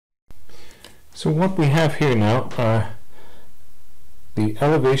So what we have here now are the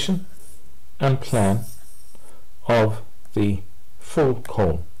elevation and plan of the full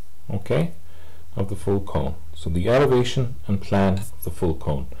cone, okay, of the full cone. So the elevation and plan of the full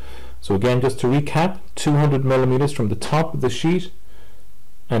cone. So again, just to recap, 200 millimeters from the top of the sheet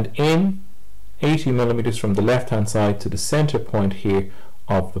and in 80 millimeters from the left hand side to the center point here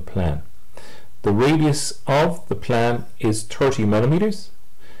of the plan. The radius of the plan is 30 millimeters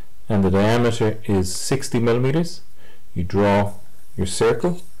and the diameter is 60 millimeters. You draw your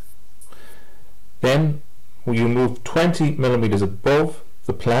circle, then you move 20 millimeters above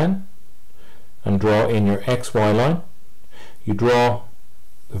the plan and draw in your XY line. You draw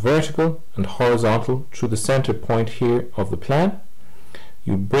the vertical and horizontal through the center point here of the plan.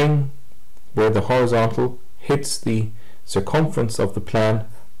 You bring where the horizontal hits the circumference of the plan,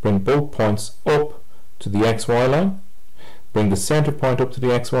 bring both points up to the XY line, bring the center point up to the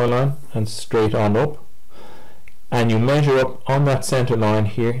XY line and straight on up, and you measure up on that center line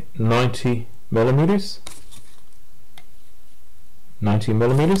here 90 millimeters,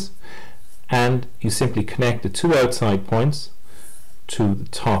 and you simply connect the two outside points to the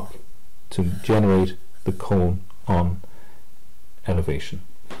top to generate the cone on elevation.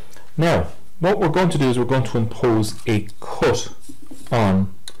 Now what we're going to do is we're going to impose a cut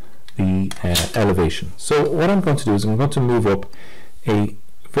on the elevation. So what I'm going to do is I'm going to move up a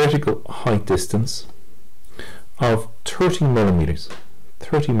vertical height distance of 30 millimeters.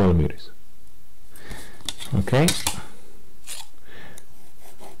 Okay.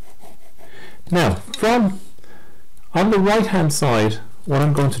 Now from on the right hand side, what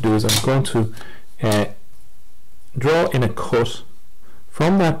I'm going to do is I'm going to draw in a cut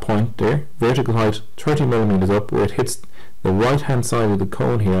from that point there, vertical height 30 millimeters up, where it hits the right hand side of the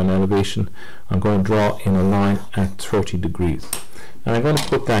cone here on elevation. I'm going to draw in a line at 30 degrees, and I'm going to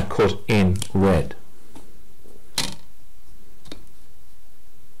put that cut in red.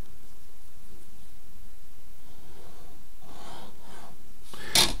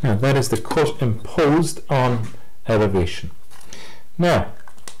 Now that is the cut imposed on elevation. Now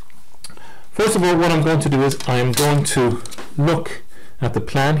first of all, what I'm going to do is I'm going to look at the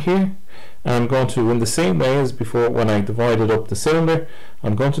plan here, and I'm going to, in the same way as before when I divided up the cylinder,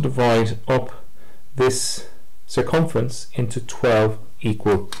 I'm going to divide up this circumference into 12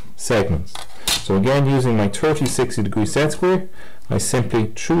 equal segments. So again, using my 30-60 degree set square, I simply,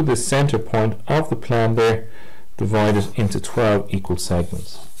 through the center point of the plan there, divide it into 12 equal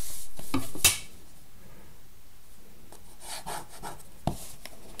segments.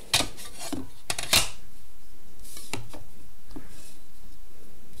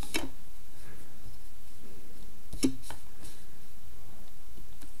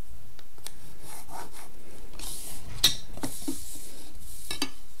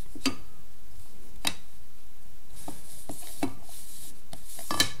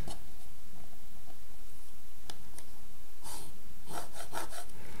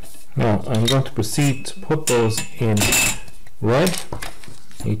 Now I'm going to proceed to put those in red,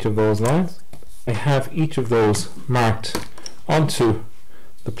 each of those lines. I have each of those marked onto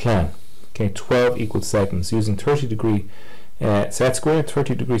the plan. Okay, 12 equal segments using 30 degree set square,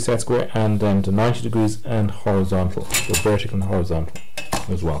 30 degree set square, and then to 90 degrees and horizontal, so vertical and horizontal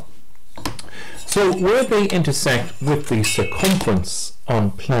as well. So where they intersect with the circumference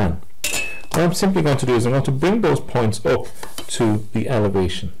on plan, what I'm simply going to do is I'm going to bring those points up to the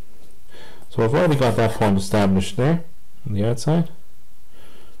elevation. So I've already got that point established there on the outside.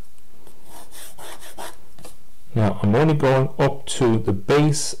 Now I'm only going up to the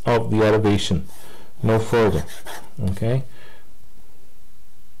base of the elevation, no further. Okay.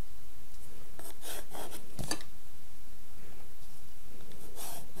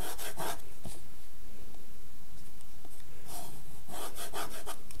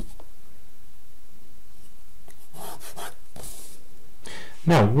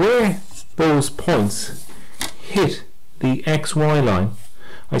 Now where those points hit the XY line,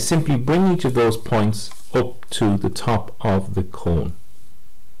 I simply bring each of those points up to the top of the cone.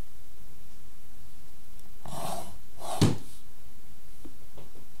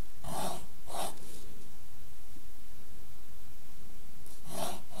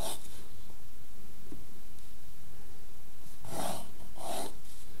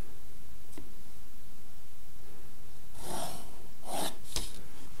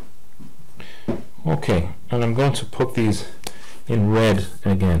 Okay, and I'm going to put these in red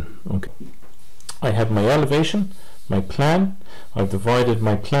again. Okay, I have my elevation, my plan. I've divided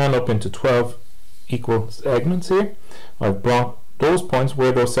my plan up into 12 equal segments here. I've brought those points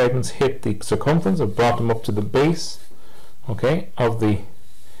where those segments hit the circumference, I've brought them up to the base, okay, of the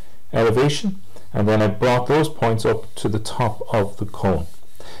elevation. and then I brought those points up to the top of the cone.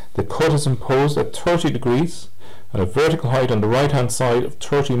 The cut is imposed at 30 degrees at a vertical height on the right hand side of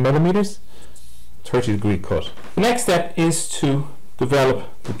 30 millimeters, 30 degree cut. The next step is to develop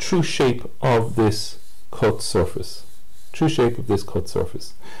the true shape of this cut surface. True shape of this cut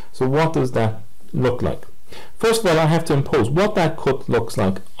surface. So what does that look like? First of all, I have to impose what that cut looks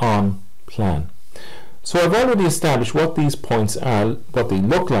like on plan. So I've already established what these points are, what they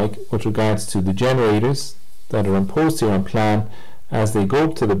look like with regards to the generators that are imposed here on plan as they go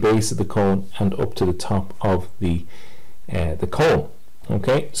up to the base of the cone and up to the top of the cone.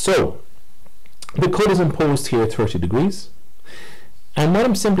 Okay, so the cut is imposed here at 30 degrees. And what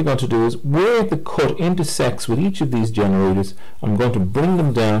I'm simply going to do is, where the cut intersects with each of these generators, I'm going to bring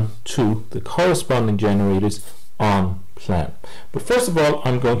them down to the corresponding generators on plan. But first of all,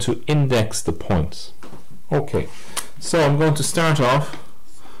 I'm going to index the points. Okay, so I'm going to start off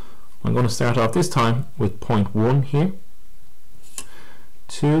this time with point 1 here,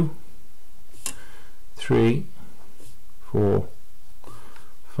 2, 3, 4,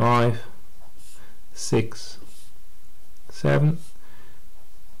 5, 6, 7,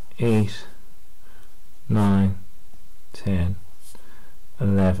 8, 9, 10,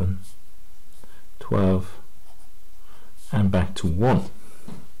 11, 12, and back to 1.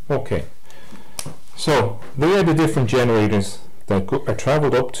 Okay, so they are the different generators that are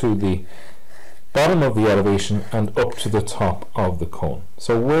travelled up to the bottom of the elevation and up to the top of the cone.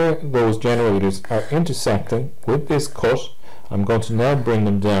 So where those generators are intersecting with this cut, I'm going to now bring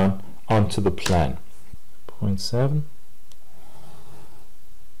them down onto the plan. Point 7.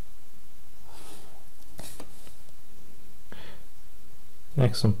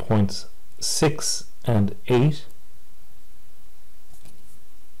 Next on points 6 and 8.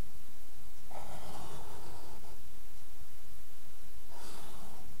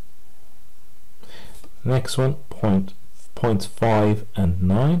 Next one, points 5 and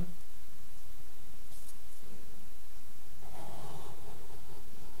 9.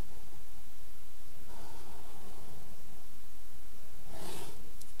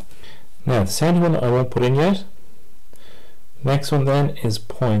 Now the second one I won't put in yet. Next one then is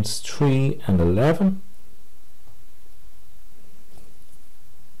points 3 and 11.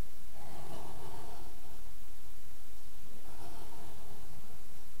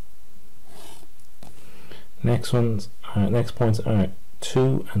 Next points are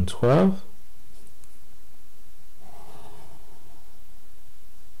 2 and 12.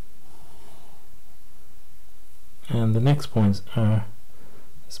 And the next points are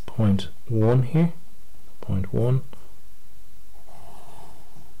this point 1 here, point 1.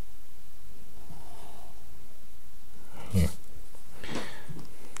 Here.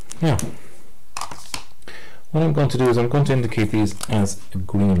 Now, what I'm going to do is I'm going to indicate these as a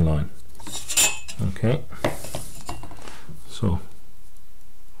green line. Okay, so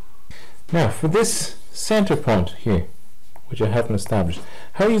now for this center point here, which I haven't established,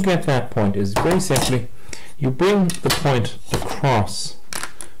 how you get that point is very simply you bring the point across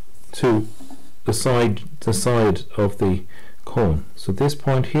to the side of the cone. So this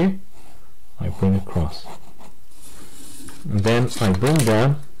point here I bring across, and then I bring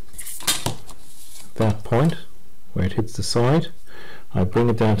down that point where it hits the side. I bring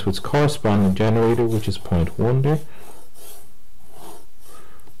it down to its corresponding generator, which is point 1 there.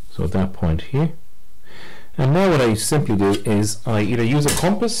 So that point here. And now what I simply do is I either use a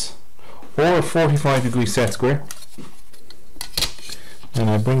compass or a 45 degree set square, and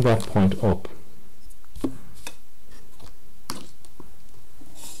I bring that point up.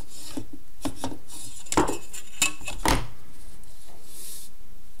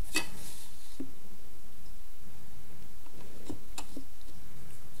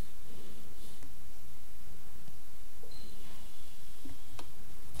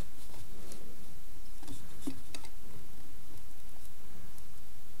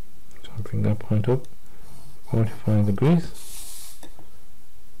 Bring that point up 45 degrees,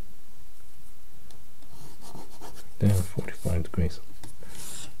 then 45 degrees.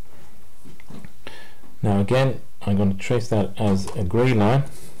 Now again, I'm going to trace that as a grey line.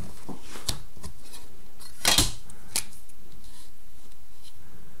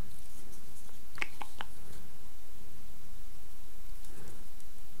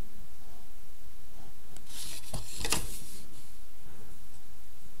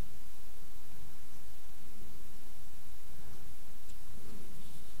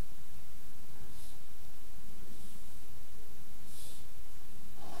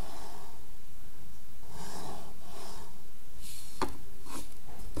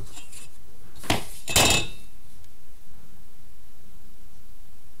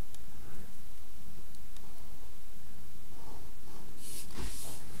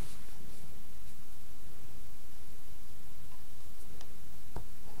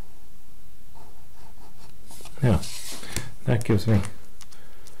 Now that gives me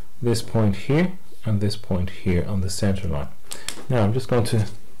this point here and this point here on the center line. Now I'm just going to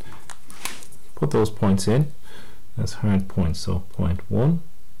put those points in as hard points. So point 1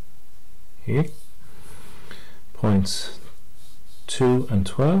 here, points 2 and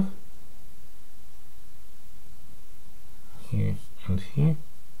 12 here and here.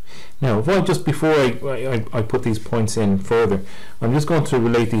 Now if I just, before I put these points in further, I'm just going to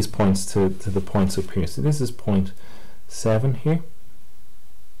relate these points to the points up here. So this is point 7 here,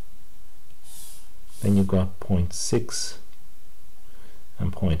 then you've got point 6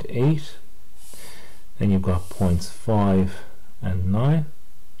 and point 8, then you've got points 5 and 9,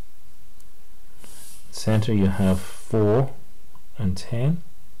 center you have 4 and 10,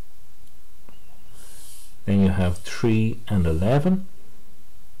 then you have 3 and 11,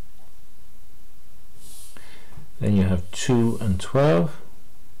 then you have 2 and 12,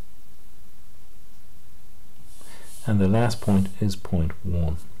 and the last point is point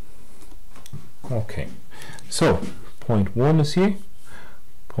 1. Okay, so point 1 is here,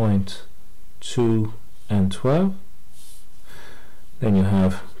 point 2 and 12, then you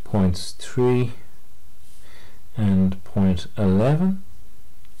have points 3 and point 11,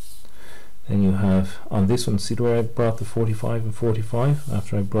 then you have on this one, see where I brought the 45 and 45,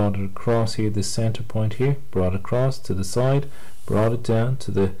 after I brought it across here, this center point here, brought across to the side, brought it down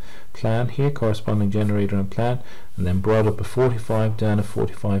to the plan here, corresponding generator and plan, and then brought up a 45 down a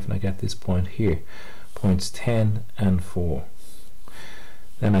 45, and I get this point here, points 10 and 4.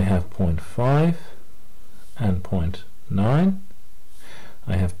 Then I have point 5 and point 9,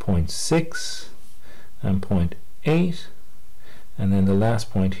 I have point 6 and point 8, and then the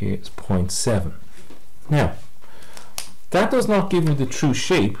last point here is point 7. Now that does not give me the true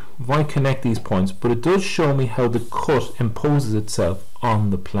shape if I connect these points, but it does show me how the cut imposes itself on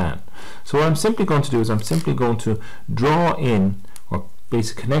the plan. So what I'm simply going to do is I'm simply going to draw in, or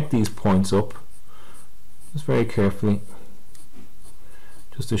basically connect these points up just very carefully,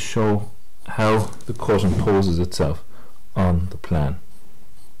 just to show how the cut imposes itself on the plan.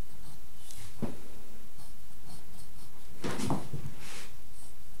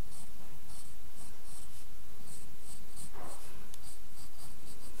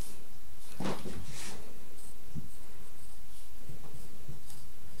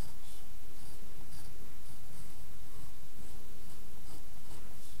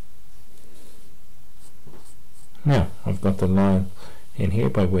 Now I've got the line in here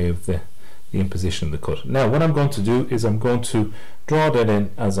by way of the imposition of the cut. Now what I'm going to do is I'm going to draw that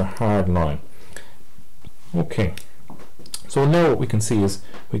in as a hard line. Okay, so now what we can see is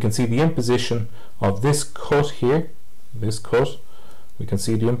we can see the imposition of this cut here, this cut, we can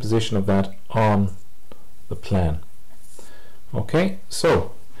see the imposition of that on the plan. Okay,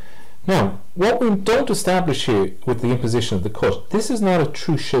 so now what we don't establish here with the imposition of the cut, this is not a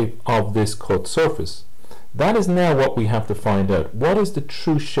true shape of this cut surface. That is now what we have to find out. What is the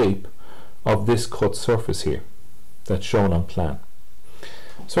true shape of this cut surface here that's shown on plan?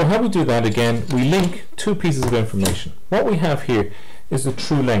 So how we do that, again, we link two pieces of information. What we have here is the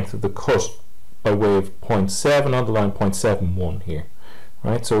true length of the cut by way of 0.7 on the line, 0.71 here,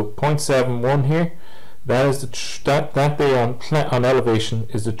 right? So 0.71 here, that is that there on elevation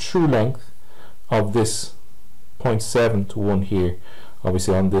is the true length of this 0.7 to 1 here,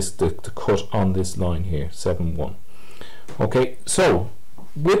 obviously on this the cut on this line here, 7.1. Okay, so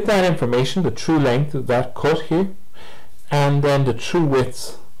with that information, the true length of that cut here, and then the true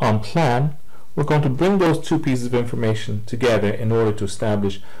width on plan, we're going to bring those two pieces of information together in order to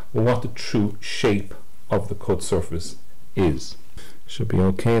establish, well, what the true shape of the cut surface is. Should be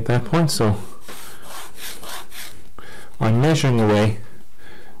okay at that point. So I'm measuring away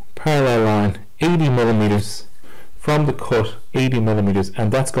parallel line 80 millimeters from the cut, 80 millimeters,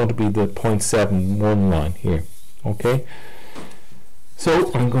 and that's going to be the 0.71 line here. Okay,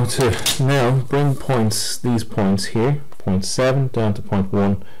 so I'm going to now bring points, these points here, 0.7 down to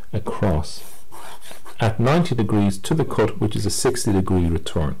 0.1 across at 90 degrees to the cut, which is a 60-degree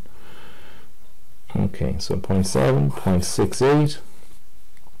return. Okay, so 0.7, 0.68,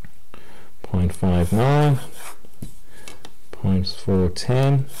 0.59,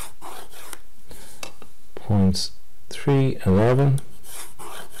 0.410, 0.311,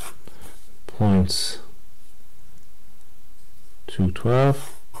 0.212,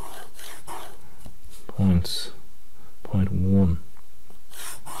 0.1.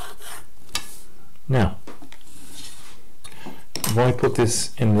 Now, if I put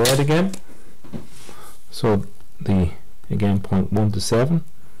this in red again, so the, again, 0.1 to 7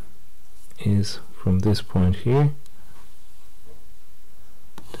 is from this point here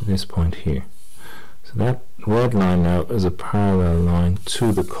to this point here. So that red line now is a parallel line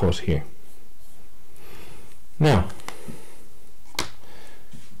to the cut here. Now, I'm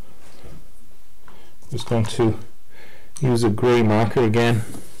just going to use a grey marker again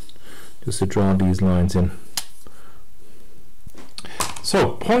just to draw these lines in.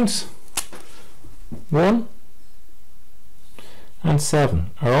 So points 1 and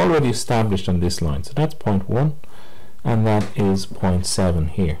 7 are already established on this line. So that's point 1 and that is point 7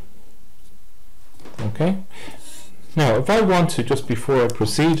 here. Okay. Now if I want to, just before I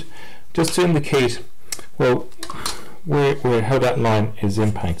proceed, just to indicate, well, where how that line is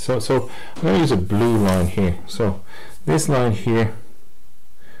impacted. So I'm going to use a blue line here. So this line here,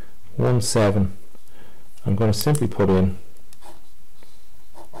 1, 7, I'm going to simply put in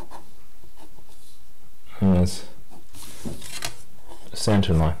as a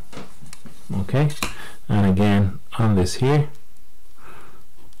center line. Okay, and again on this here,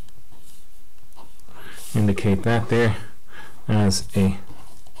 indicate that there as a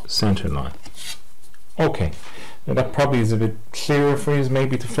center line. Okay, now that probably is a bit clearer for you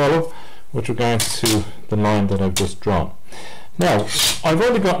maybe to follow with regards to the line that I've just drawn. Now I've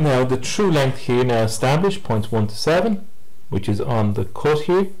already got now the true length here now established, points 1 to 7, which is on the cut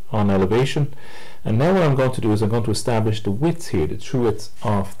here on elevation. And now what I'm going to do is I'm going to establish the width here, the true width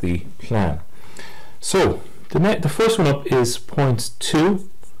of the plan. So the first one up is points 2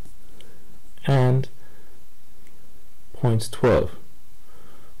 and points 12.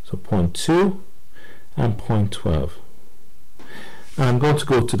 So point 2 and point 12. And I'm going to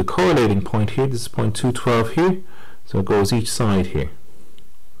go to the correlating point here. This is point 2, 12 here. So it goes each side here.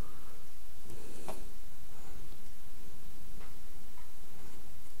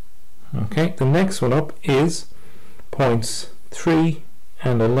 Okay, the next one up is points 3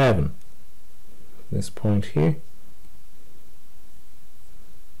 and 11. This point here.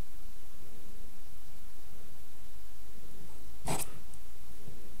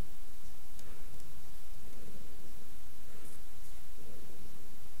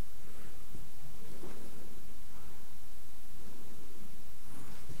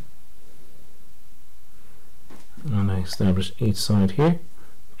 And I establish each side here.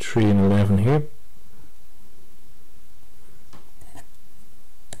 3 and 11 here.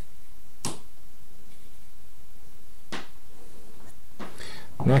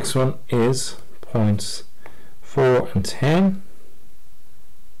 Next one is points 4 and 10.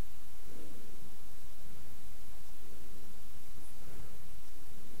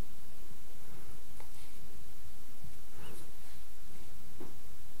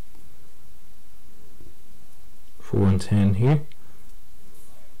 Here.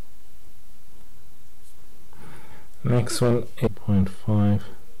 Next one is 0.5,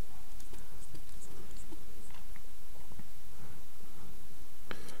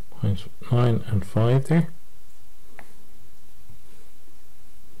 points 9 and 5 there.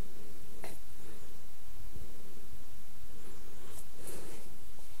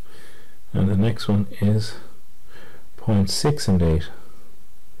 And the next one is 0.6 and 8.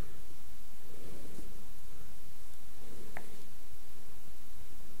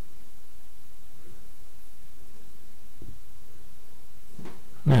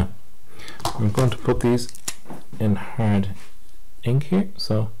 Now I'm going to put these in hard ink here,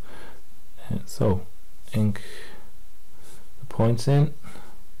 so ink the points in,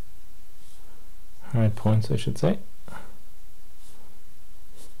 hard points I should say.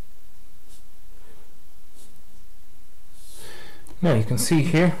 Now you can see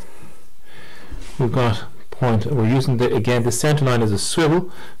here we've got point, we're using again the center line as a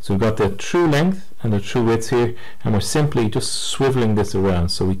swivel, so we've got the true length and the true width here, and we're simply just swiveling this around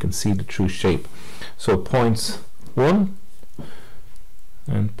so we can see the true shape. So points 1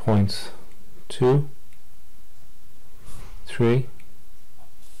 and points 2, 3,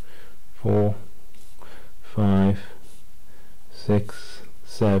 4, 5, 6,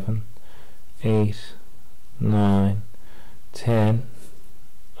 7, 8, 9, 10,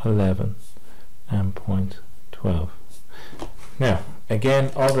 11 and point 12. Now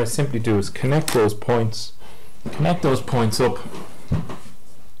again, all I simply do is connect those points up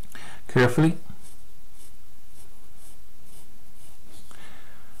carefully,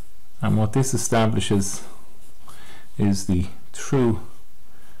 and what this establishes is the true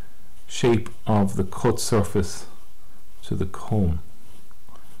shape of the cut surface to the cone.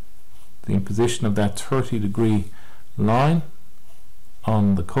 The imposition of that 30-degree line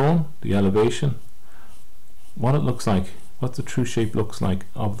on the cone, the elevation, what it looks like, what the true shape looks like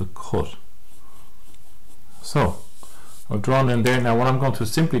of the cut. So I've drawn in there. Now what I'm going to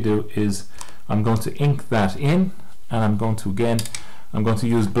simply do is I'm going to ink that in, and I'm going to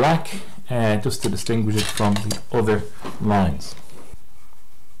use black just to distinguish it from the other lines.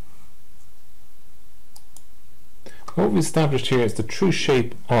 What we established here is the true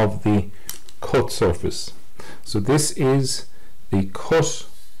shape of the cut surface. So this is the cut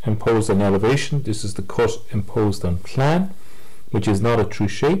imposed on elevation, this is the cut imposed on plan, which is not a true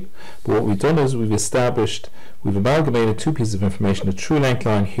shape. But what we've done is we've amalgamated two pieces of information, the true length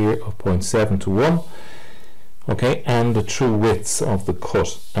line here of 0.7 to 1, okay, and the true widths of the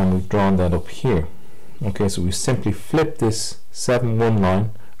cut, and we've drawn that up here. Okay, so we simply flip this 7-1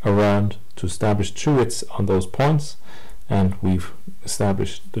 line around to establish true widths on those points, and we've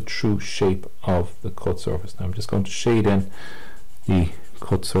established the true shape of the cut surface. Now I'm just going to shade in the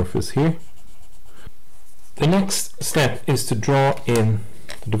cut surface here. The next step is to draw in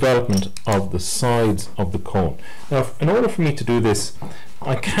the development of the sides of the cone. Now, in order for me to do this,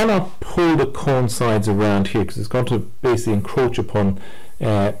 I cannot pull the cone sides around here because it's going to basically encroach upon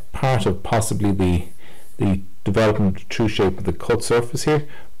part of possibly the development of the true shape of the cut surface here,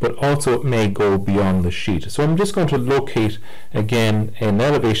 but also it may go beyond the sheet. So I'm just going to locate again an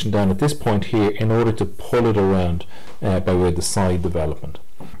elevation down at this point here in order to pull it around by way of the side development.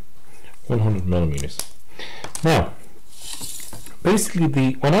 100 millimeters. Now,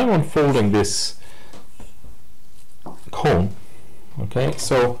 basically when I'm unfolding this cone, okay,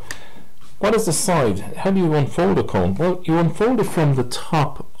 so what is the side? How do you unfold a cone? Well, you unfold it from the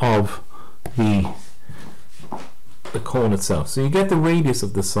top of the cone itself. So you get the radius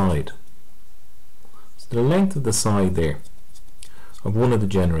of the side. So the length of the side there of one of the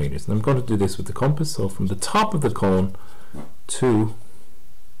generators. And I'm going to do this with the compass. So from the top of the cone to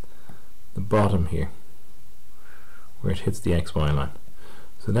the bottom here, where it hits the XY line.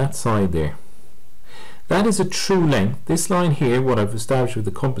 So that side there. That is a true length. This line here, what I've established with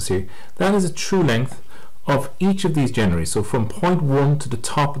the compass here, that is a true length of each of these generators. So from point 1 to the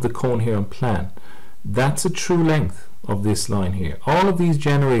top of the cone here on plan, that's a true length of this line here. All of these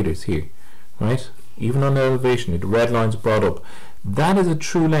generators here, right, even on the elevation, the red lines brought up, that is a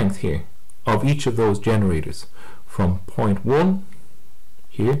true length here of each of those generators from point 1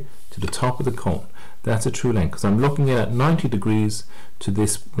 here to the top of the cone. That's a true length because I'm looking at 90 degrees to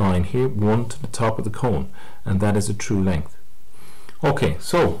this line here, 1 to the top of the cone, and that is a true length. Okay,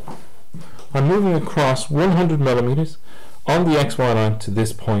 so I'm moving across 100 millimeters on the XY line to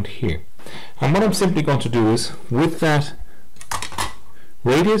this point here. And what I'm simply going to do is, with that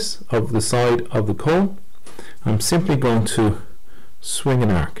radius of the side of the cone, I'm simply going to swing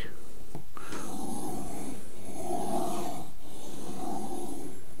an arc.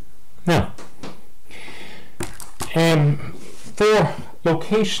 Now, for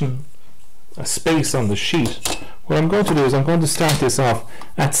location space on the sheet, what I'm going to do is I'm going to start this off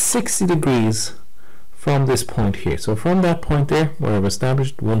at 60 degrees from this point here. So from that point there, where I've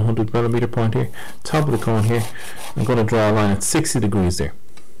established 100 millimeter point here, top of the cone here, I'm going to draw a line at 60 degrees there.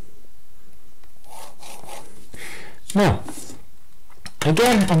 Now,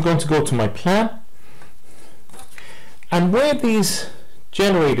 again, I'm going to go to my plan, and where these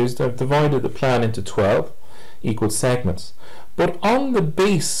generators, I've divided the plan into 12 equal segments, but on the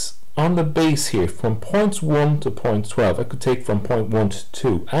base here, from points 1 to point 12, I could take from point 1 to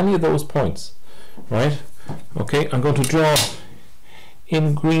 2, any of those points, right? Okay, I'm going to draw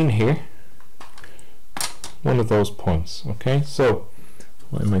in green here one of those points. Okay, so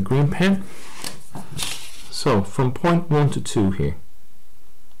my green pen, so from point 1 to 2 here,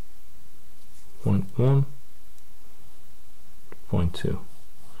 point 1, point 2,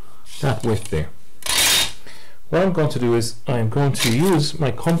 that width there. What I'm going to do is I'm going to use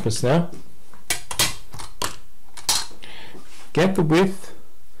my compass now, get the width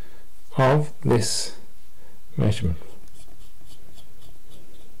of this measurement.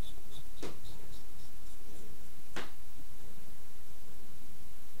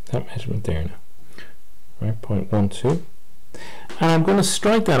 That measurement there now, right, 0.12. And I'm going to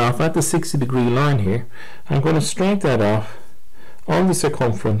strike that off at the 60 degree line here. I'm going to strike that off on the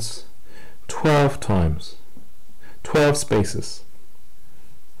circumference 12 times, 12 spaces.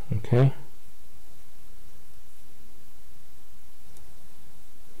 Okay.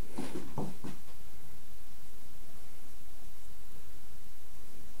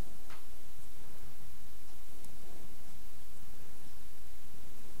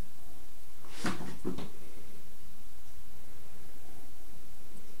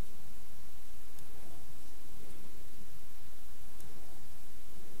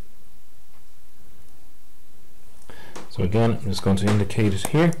 So again, I'm just going to indicate it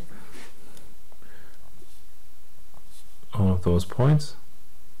here, all of those points.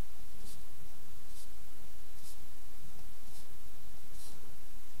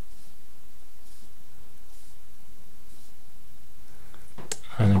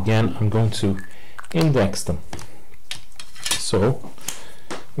 and again I'm going to index them. So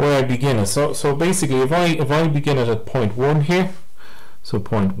where I begin is, so basically if I begin it at point 1 here, so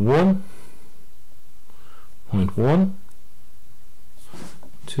point 1,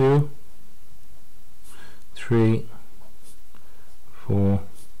 2, 3, 4,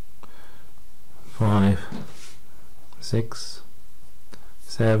 5, 6,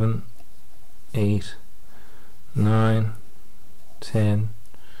 7, 8, 9, 10,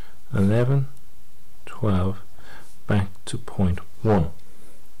 11, 12, back to point 1.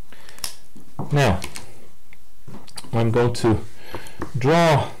 Now I'm going to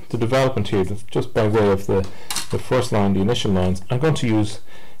draw the development here just by way of the first line, the initial lines. I'm going to use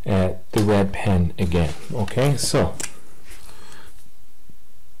the red pen again. Okay, so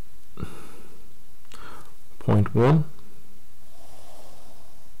point 1,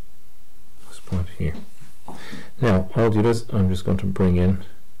 this point here. Now I'll do this, I'm just going to bring in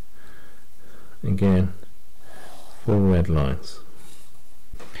again full red lines.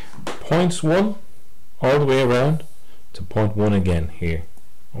 Points 1 all the way around to point 1 again here.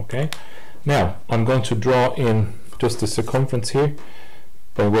 Okay, now I'm going to draw in just the circumference here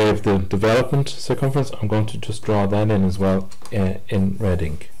by way of the development circumference. I'm going to just draw that in as well in red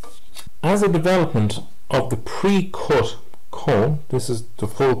ink. As a development of the pre-cut cone, this is the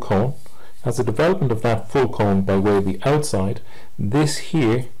full cone, as a development of that full cone by way of the outside, this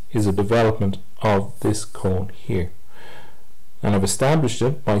here is a development of this cone here. And I've established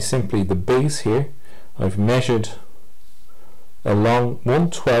it by simply the base here. I've measured along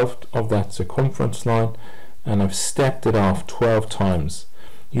 1/12 of that circumference line, and I've stepped it off 12 times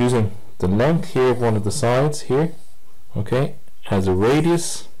using the length here of one of the sides here, okay, as a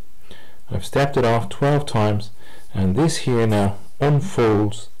radius. I've stepped it off 12 times, and this here now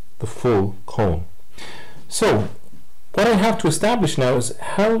unfolds the full cone. So what I have to establish now is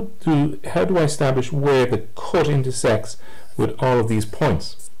how do I establish where the cut intersects with all of these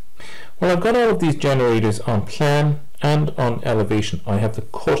points? Well, I've got all of these generators on plan and on elevation. I have the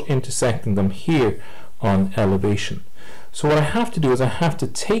cut intersecting them here on elevation. So what I have to do is I have to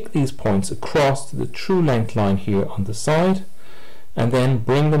take these points across to the true length line here on the side, and then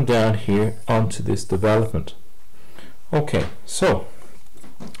bring them down here onto this development. Okay, so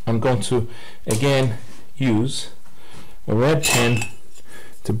I'm going to again use a red pen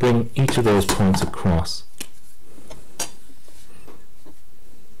to bring each of those points across.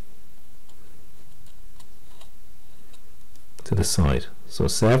 To the side. So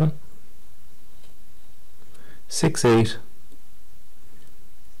 7, 6, 8,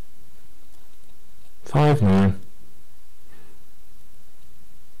 5, 9,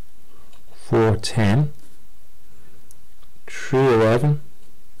 4, 10, 3, 11,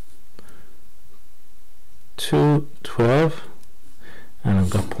 2, 12, and I've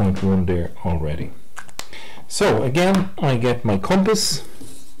got point 1 there already. So again, I get my compass.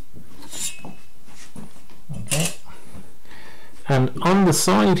 Okay. And on the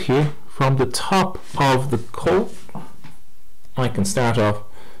side here, from the top of the cone, I can start off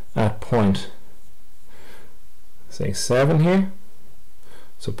at point, say 7 here.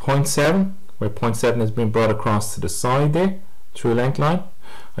 So point 7, where point 7 has been brought across to the side there, through a length line.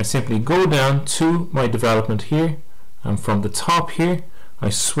 I simply go down to my development here, and from the top here, I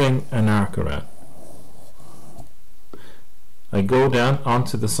swing an arc around. I go down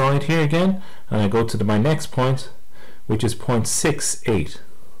onto the side here again, and I go to my next point, which is 0.68.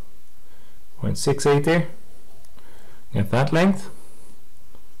 0.68 there. Get that length,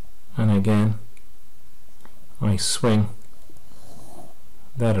 and again I swing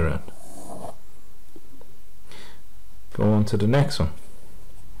that around. Go on to the next one,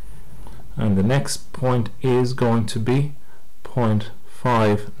 and the next point is going to be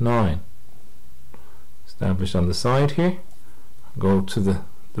 0.59. Established on the side here, go to the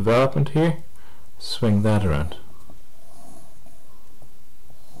development here, swing that around.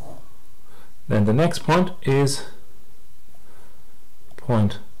 Then the next point is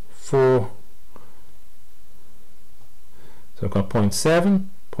 0.4. So I've got 0.7,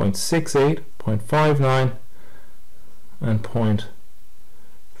 0.68, 0.59, and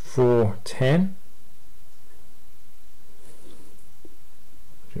 0.410.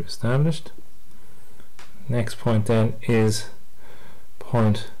 Established. Next point then is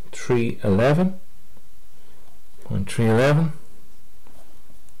 0.311. 0.311.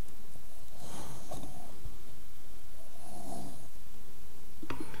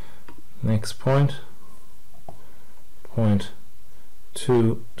 Next point,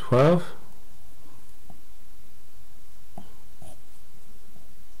 0.212.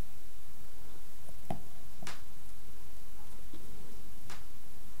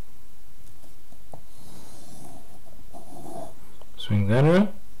 swing that around,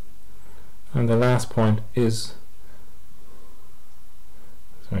 and the last point is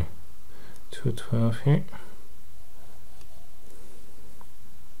 212 here.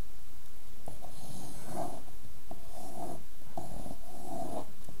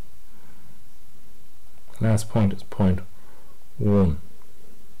 Last point is point 1.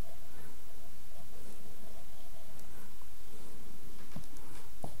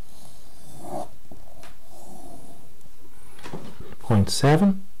 Point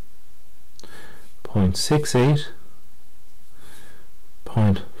 7, point 68,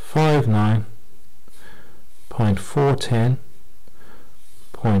 point 59, point 410,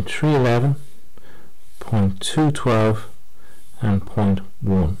 point 311, point 212, and point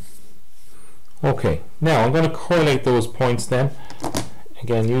 1. Okay, now I'm going to correlate those points then,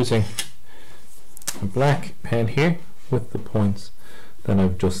 again using a black pen here with the points that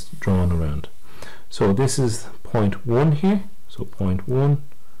I've just drawn around. So this is point 1 here, so point 1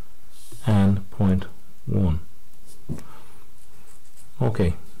 and point 1.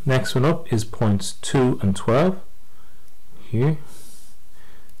 Okay, next one up is points 2 and 12, here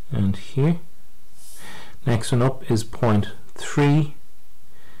and here. Next one up is point 3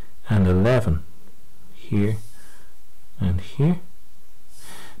 and 11, here and here.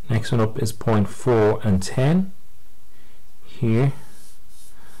 Next one up is point 4 and 10, here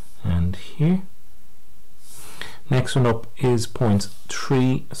and here. Next one up is points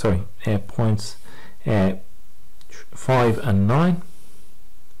 5 and 9,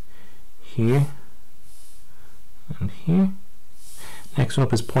 here and here. Next one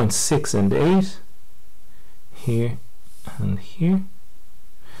up is points 6 and 8, here and here.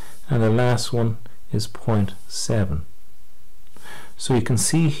 And the last one is point 7. So you can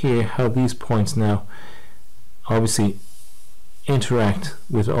see here how these points now obviously interact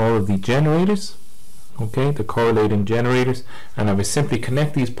with all of the generators, okay, the correlating generators, and I will simply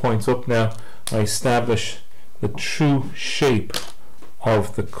connect these points up now. I establish the true shape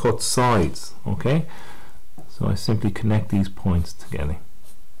of the cut sides, okay, so I simply connect these points together.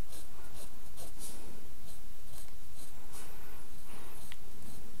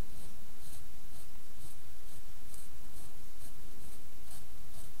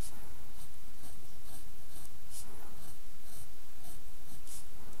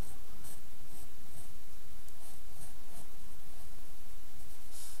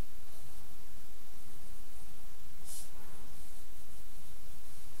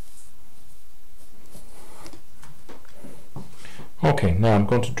 Okay, now I'm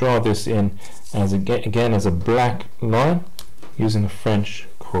going to draw this in as again as a black line using a French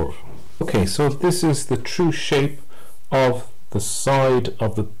curve. Okay, so this is the true shape of the side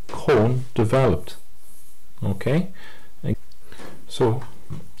of the cone developed. Okay, so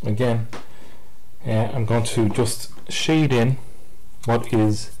again I'm going to just shade in what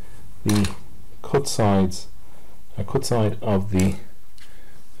is the cut side of the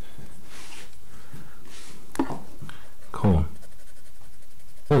cone.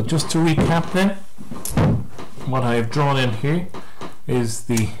 So just to recap then, what I have drawn in here is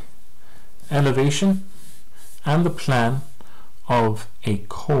the elevation and the plan of a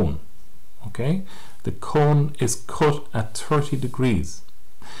cone. Okay, the cone is cut at 30 degrees.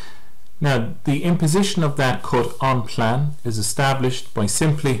 Now the imposition of that cut on plan is established by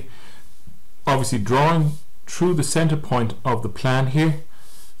simply obviously drawing through the center point of the plan here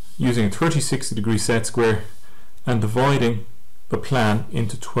using a 30-60-degree set square and dividing the plan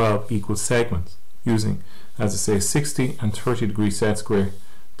into 12 equal segments using, as I say, 60 and 30-degree set square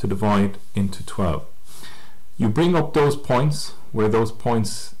to divide into 12. You bring up those points where those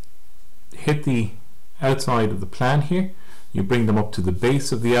points hit the outside of the plan here, you bring them up to the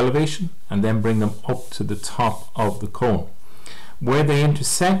base of the elevation and then bring them up to the top of the cone. Where they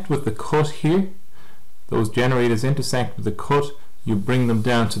intersect with the cut here, those generators intersect with the cut, you bring them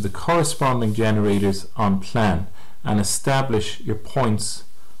down to the corresponding generators on plan and establish your points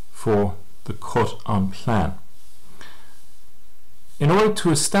for the cut on plan. In order to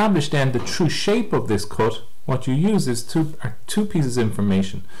establish then the true shape of this cut, what you use is two pieces of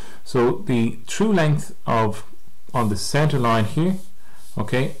information. So the true length of on the center line here,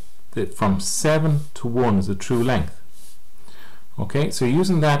 okay, from 7 to 1 is the true length. Okay, so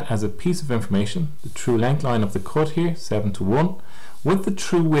using that as a piece of information, the true length line of the cut here, 7 to 1, with the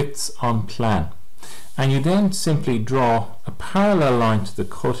true widths on plan. And you then simply draw a parallel line to the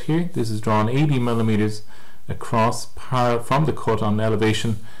cut here. This is drawn 80 millimeters across from the cut on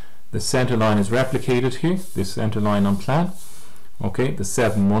elevation. The center line is replicated here, this center line on plan, okay, the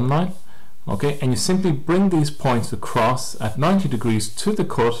 7-1 line, okay, and you simply bring these points across at 90 degrees to the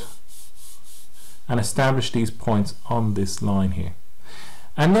cut and establish these points on this line here.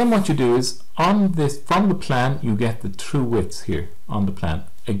 And then what you do is, on this, from the plan, you get the true widths here on the plan,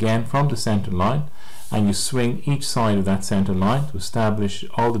 again from the center line, and you swing each side of that center line to establish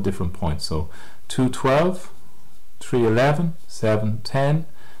all the different points. So 212, 311, 710,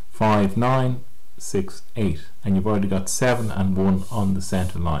 5 9, 6 8, and you've already got 7 and 1 on the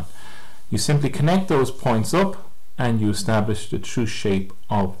center line. You simply connect those points up and you establish the true shape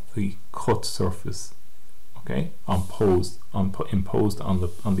of the cut surface, okay, imposed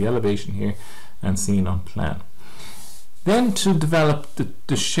on the elevation here and seen on plan. Then to develop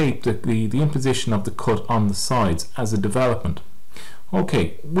the shape, the imposition of the cut on the sides as a development.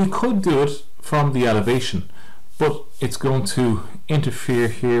 Okay, we could do it from the elevation, but it's going to interfere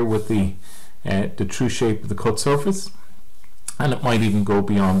here with the true shape of the cut surface, and it might even go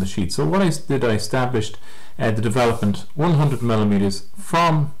beyond the sheet. So what I did, I established the development 100 millimeters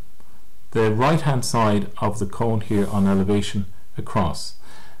from the right hand side of the cone here on elevation across,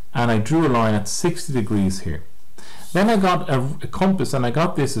 and I drew a line at 60 degrees here. Then I got a compass, and I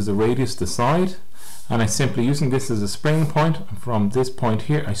got this as a radius to side, and I simply, using this as a springing point, from this point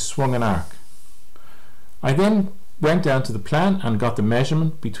here I swung an arc. I then went down to the plan and got the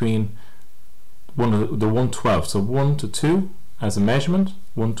measurement between the 1/12, so 1 to 2 as a measurement,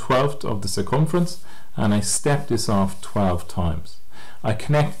 1/12 of the circumference, and I step this off 12 times. I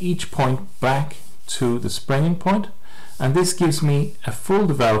connect each point back to the springing point, and this gives me a full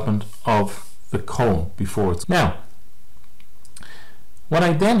development of the cone before it's. Now, what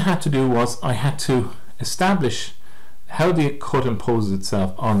I then had to do was I had to establish how the cut imposes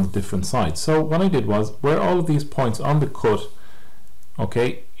itself on the different sides. So what I did was, where all of these points on the cut,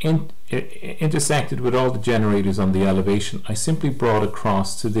 okay, intersected with all the generators on the elevation, I simply brought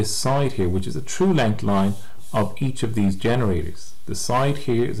across to this side here, which is a true length line of each of these generators. The side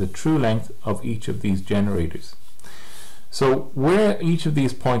here is a true length of each of these generators. So where each of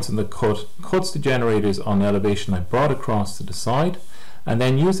these points in the cut cuts the generators on elevation, I brought across to the side, and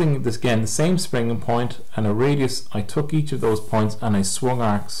then using this again the same springing point and a radius, I took each of those points and I swung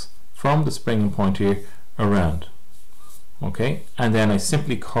arcs from the springing point here around, okay, and then I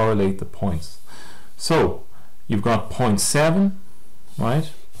simply correlate the points. So you've got 0.7, right,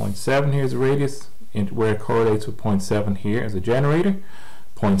 0.7 here is a radius, where it correlates with 0.7 here as a generator,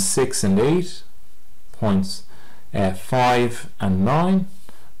 0.6 and 8, points 5 and 9,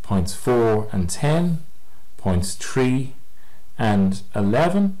 points 4 and 10, points 3 and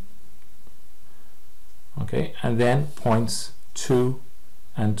 11, okay, and then points 2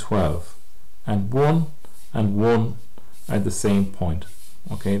 and 12, and 1 and 1 at the same point,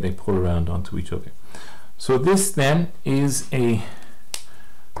 okay, they pull around onto each other. So this then is a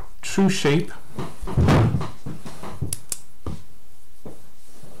true shape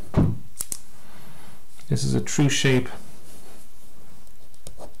this is a true shape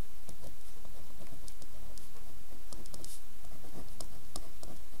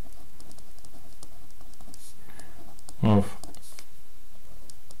of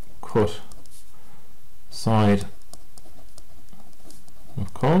cut side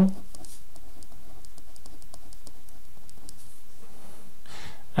of cone,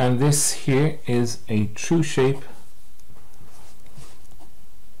 and this here is a true shape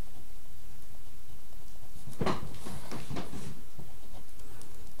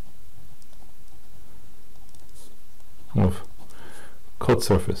of cut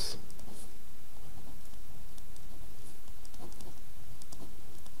surface.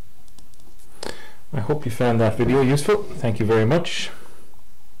 I hope you found that video useful. Thank you very much.